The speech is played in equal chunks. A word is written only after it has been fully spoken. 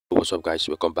What's up, guys?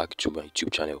 Welcome back to my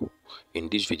YouTube channel. In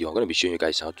this video I'm going to be showing you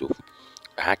guys how to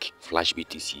hack Flash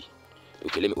BTC.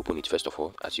 Okay, let me open it first of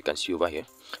all. As you can see over here,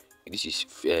 this is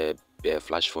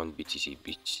Flash Fund BTC,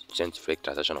 sent fake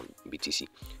transaction on BTC.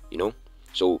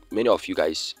 So many of you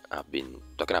guys have been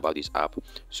talking about this app,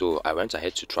 so I went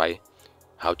ahead to try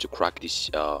how to crack this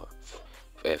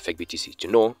fake BTC to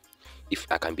know if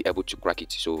I can be able to crack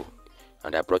it.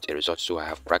 And I brought a result, so I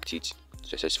have cracked it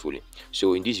successfully.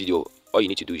 So in this video, all you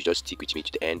need to do is just stick with me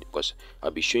to the end, because I'll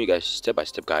be showing you guys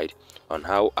step-by-step guide on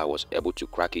how I was able to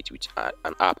crack it with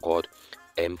an app called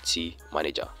MT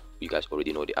Manager. You guys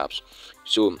already know the apps.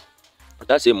 So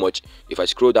without saying much, if I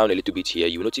scroll down a little bit here,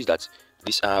 you notice that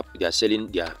this app, they are selling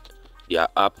their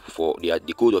app for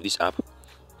the code of this app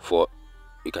for,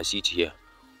 you can see it here,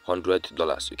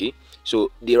 $100. Okay,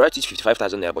 so they write it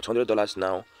 55,000 there, but $100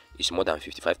 now is more than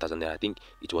 55,000 there. I think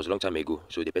it was a long time ago,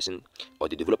 so the person or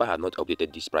the developer had not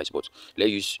updated this price, but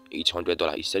let's use it's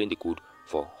 $100. He's selling the code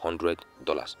for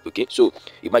 $100. Okay, so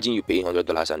imagine you pay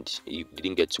 $100 and you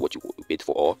didn't get what you paid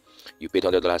for, or you paid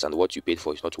 $100 and what you paid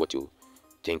for is not what you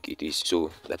think it is.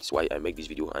 So that's why I make this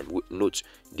video. And note,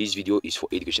 this video is for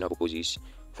educational purposes,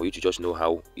 for you to just know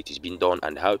how it is being done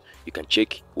and how you can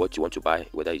check what you want to buy,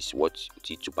 whether it's what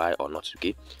you need to buy or not.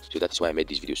 Okay, so that is why I made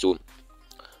this video. So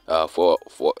for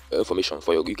information,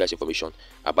 for you guys information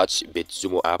about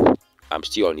BitZomo app, I'm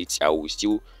still on it. I will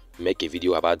still make a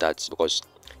video about that, because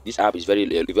this app is very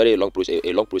long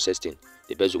process thing.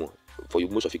 The BitZomo, for you,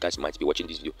 most of you guys might be watching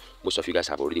this video, most of you guys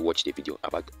have already watched the video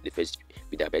about the first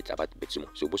video about BitZomo.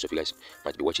 So most of you guys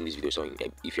might be watching this video. So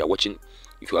if you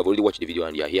have already watched the video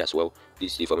and you are here as well,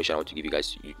 this is the information I want to give you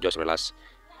guys. You just relax,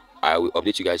 I will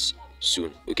update you guys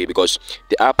soon. Okay, because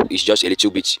the app is just a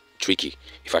little bit tricky.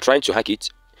 If I'm trying to hack it,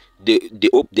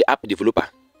 the app developer,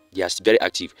 they are very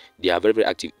active. They are very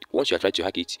active. Once you are trying to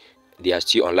hack it, they are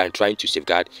still online trying to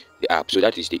safeguard the app. So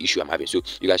that is the issue I'm having. So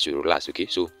you guys should relax. Okay,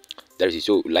 so that is it.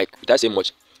 So like, without saying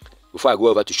much, before I go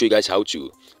over to show you guys how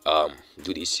to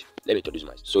do this, let me introduce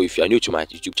myself. So if you are new to my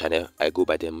YouTube channel, I go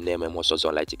by the name Emotions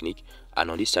Online Technique,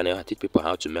 and on this channel I teach people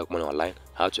how to make money online,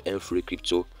 how to earn free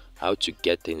crypto, how to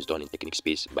get things done in technique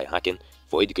space by hacking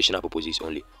for educational purposes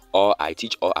only, or I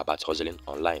teach all about hustling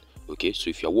online. Okay, so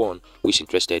if you're one who is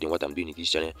interested in what I'm doing in this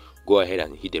channel, go ahead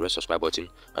and hit the red subscribe button,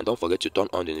 and don't forget to turn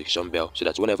on the notification bell, so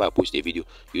that whenever I post a video,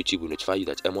 YouTube will notify you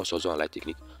that Emotions Online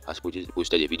Technique has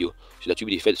posted a video, so that you'll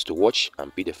be the first to watch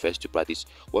and be the first to practice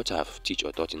what I have teach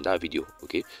or taught in that video.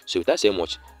 Okay, so without saying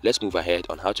much, let's move ahead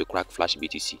on how to crack Flash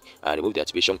BTC and remove the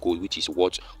activation code, which is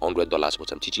worth $100.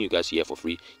 But I'm teaching you guys here for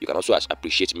free. You can also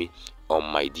appreciate me on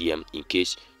my DM in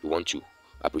case you want to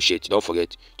appreciate. Don't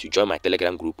forget to join my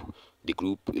Telegram group. The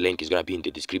group link is gonna be in the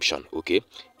description. Okay,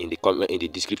 in the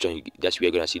description, that's where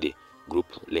you're gonna see the group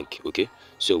link. Okay,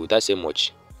 so without saying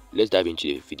much, let's dive into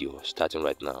the video starting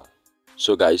right now.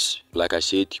 So guys, like I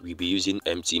said, we'll be using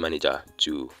MT Manager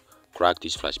to crack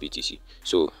this Flash BTC.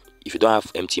 So if you don't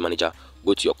have MT Manager,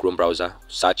 go to your Chrome browser,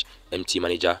 search MT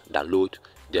Manager, download,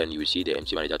 then you will see the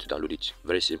MT Manager to download it.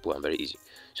 Very simple and very easy.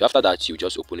 So after that, you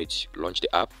just open it, launch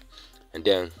the app, and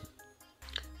then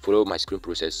follow my screen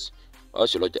process.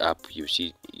 Once you launch the app, you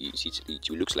see it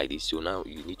looks like this. So now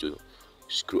you need to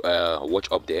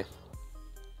watch up there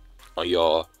on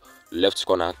your left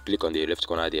corner, click on the left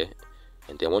corner there,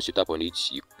 and then once you tap on it,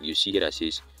 you see here that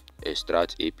says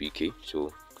Extract APK.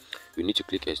 So you need to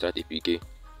click Extract APK.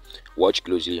 Watch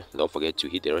closely, don't forget to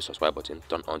hit the red subscribe button,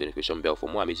 turn on the notification bell for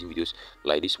more amazing videos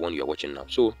like this one you are watching now.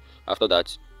 So after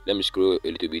that, let me scroll a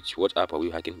little bit. What app are we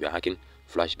hacking? We are hacking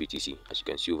Flash BTC, as you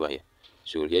can see over here.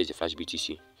 So here is the Flash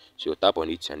BTC. So tap on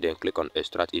it and then click on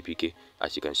Extract APK,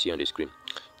 as you can see on the screen.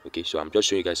 Okay, so I'm just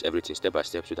showing you guys everything step by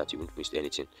step, so that you won't miss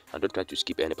anything, and don't try to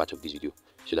skip any part of this video,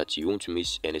 so that you won't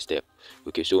miss any step.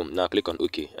 Okay, so now click on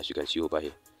OK, as you can see over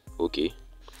here. Okay,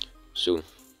 so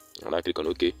now click on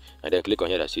OK, and then click on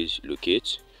here that says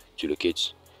locate, to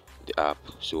locate the app.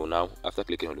 So now after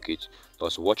clicking on locate,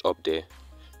 just watch up there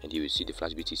and you will see the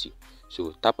Flash BTC.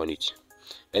 So tap on it.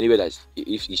 Anywhere that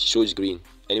if it shows green,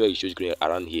 anywhere it shows green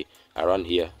around here,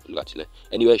 look at it.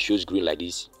 Anywhere it shows green like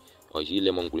this, or you see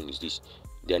lemon green is this,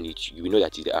 then you will know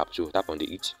that is the app. So tap on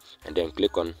it and then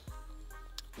click on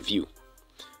view,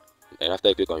 and after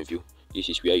you click on view, this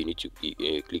is where you need to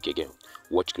click again.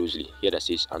 Watch closely here that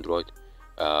says Android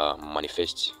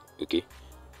manifest. Okay,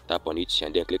 tap on it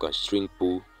and then click on string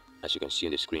pool, as you can see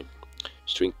on the screen,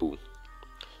 string pool.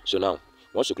 So now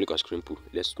once you click on screen pool,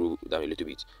 let's scroll down a little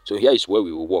bit. So here is where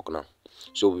we will work now.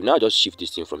 So we now just shift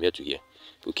this thing from here to here.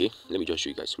 Okay, let me just show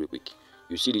you guys real quick.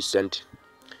 You see this send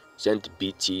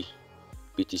BTC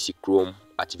Chrome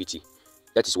activity.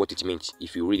 That is what it means.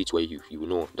 If you read it well, you will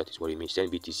know that is what it means.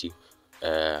 Send BTC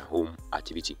home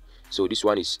activity. So this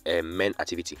one is a main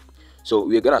activity. So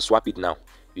we're gonna swap it now.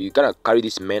 You're gonna carry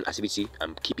this main activity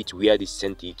and keep it where this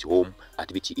send it home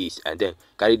activity is, and then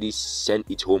carry this send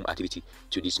it home activity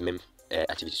to this main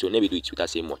activity. So let me do it without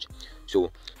saying much. So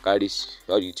carry this.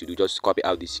 All you need to do, just copy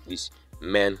out this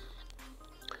main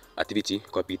activity,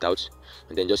 copy it out,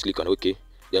 and then just click on OK.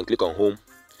 Then click on home,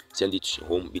 send it to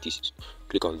home BTC.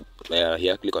 Click on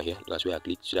here, click on here. That's where I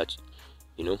click, so that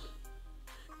you know,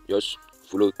 just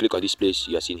follow. Click on this place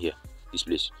you are seeing here, this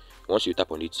place. Once you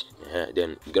tap on it,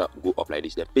 then you gotta go up like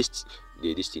this. Then paste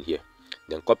this thing here.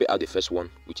 Then copy out the first one,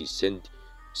 which is send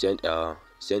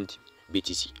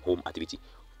BTC home activity.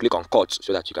 Click on cut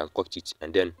so that you can cut it,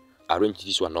 and then arrange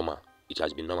this one normal. It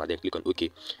has been normal. Then click on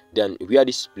OK. Then where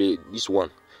this one,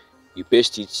 you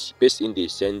paste in the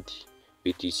send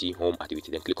BTC home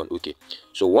activity. Then click on OK.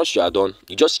 So once you are done,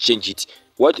 you just change it.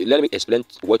 Let me explain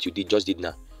what you just did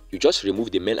now. You just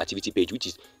remove the main activity page, which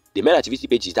is the main activity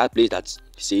page is that place that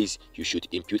says you should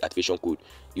impute activation code.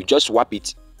 You just swap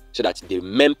it so that the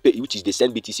main page, which is the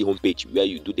send BTC home page, where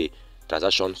you do the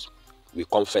transactions, will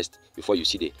come first before you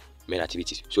see the main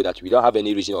activities, so that we don't have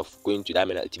any reason of going to that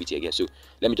main activity again. So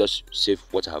let me just save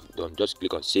what I have done. Just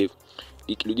click on save.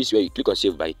 This way you click on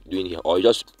save by doing here, or you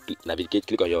just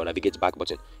click on your navigate back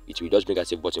button. It will just bring a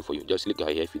save button for you. Just click on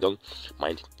here if you don't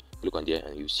mind. Click on there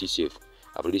and you see save.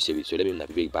 I've already saved it, so let me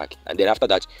navigate back, and then after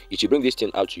that it should bring this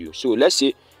thing out to you. So let's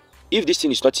say if this thing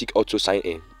is not tick auto sign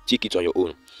in, tick it on your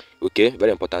own. Okay,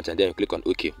 very important. And then you click on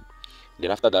OK.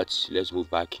 Then after that, let's move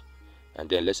back, and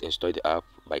then let's install the app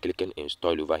by clicking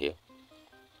install over here.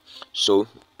 So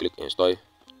click install,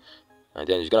 and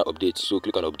then it's gonna update. So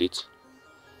click on update.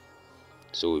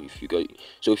 So if you guys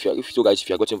if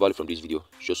you are getting value from this video,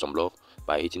 show some love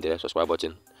by hitting the subscribe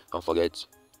button. Don't forget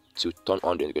to turn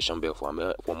on the notification bell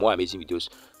for more amazing videos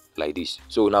like this.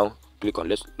 So now click on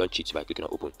let's launch it by clicking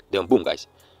on open. Then boom, guys,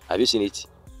 have you seen it?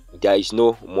 There is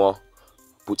no more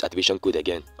put activation code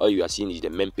again. All you are seeing is the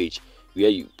main page where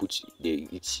you put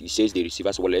it says the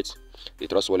receiver's wallet, the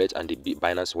trust wallet, and the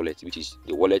Binance wallet, which is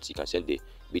the wallet you can send the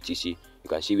BTC. You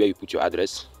can see where you put your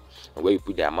address and where you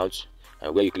put the amount,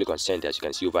 and where you click on send, as you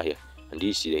can see over here. And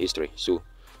this is the history. So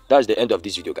that's the end of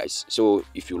this video, guys. So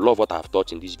if you love what I have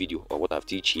taught in this video, or what I've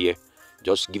teach here,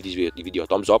 just give this video a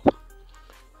thumbs up.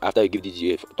 After you give this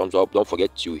video a thumbs up, don't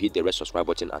forget to hit the red subscribe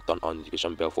button and turn on the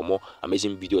notification bell for more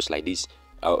amazing videos like this.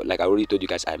 Like I already told you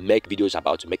guys, I make videos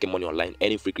about making money online,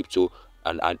 any free crypto,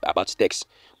 and about stocks.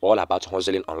 All about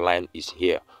hustling online is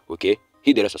here. Okay,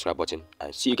 hit the red subscribe button,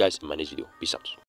 and see you guys in my next video. Peace out.